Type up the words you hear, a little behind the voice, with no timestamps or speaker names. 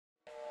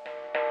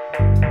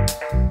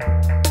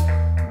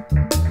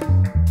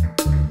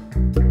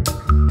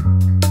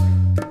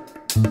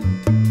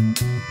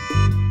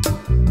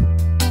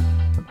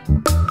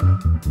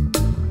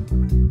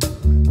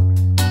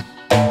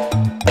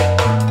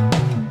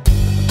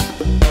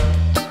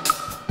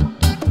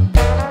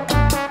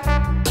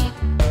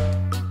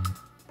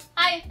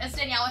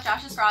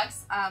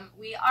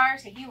are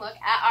taking a look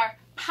at our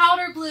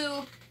powder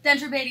blue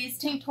Dendrobates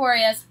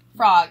tinctorius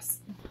frogs.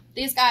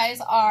 These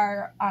guys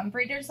are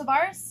breeders of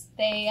ours.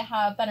 They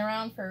have been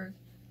around for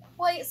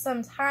quite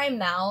some time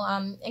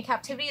now. In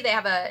captivity, they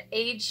have a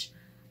age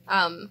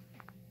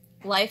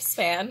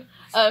lifespan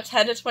of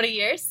 10 to 20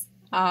 years.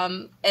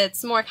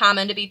 It's more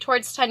common to be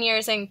towards 10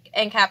 years in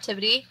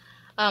captivity,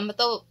 but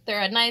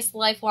they're a nice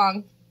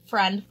lifelong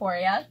friend for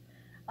you.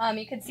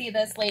 You can see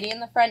this lady in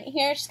the front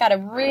here. She's got a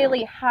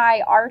really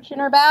high arch in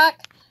her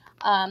back.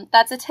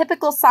 That's a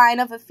typical sign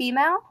of a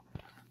female.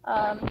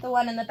 The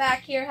one in the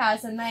back here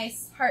has a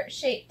nice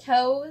heart-shaped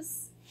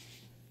toes.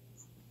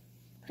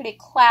 Pretty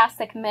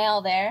classic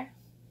male there.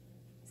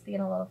 It's being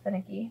a little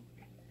finicky.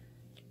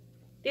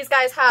 These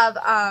guys have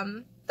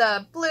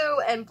the blue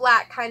and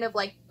black kind of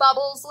like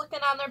bubbles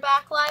looking on their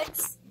back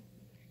legs.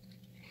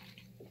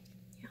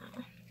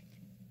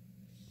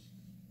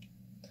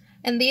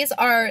 And these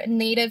are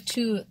native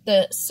to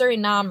the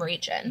Suriname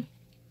region.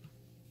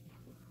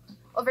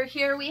 Over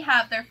here we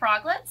have their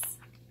froglets.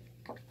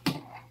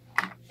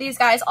 These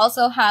guys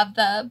also have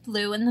the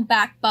blue in the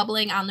back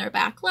bubbling on their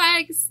back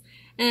legs,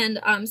 and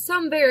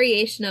some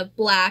variation of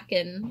black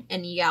and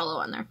yellow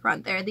on their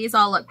front there. These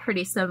all look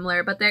pretty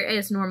similar, but there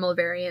is normal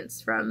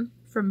variance from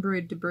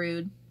brood to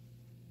brood.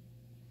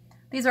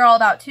 These are all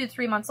about 2 to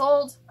 3 months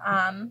old.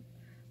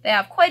 They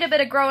have quite a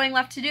bit of growing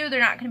left to do. They're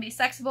not going to be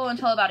sexable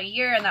until about a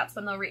year, and that's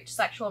when they'll reach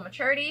sexual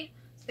maturity.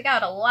 So they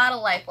got a lot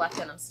of life left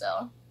in them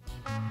still.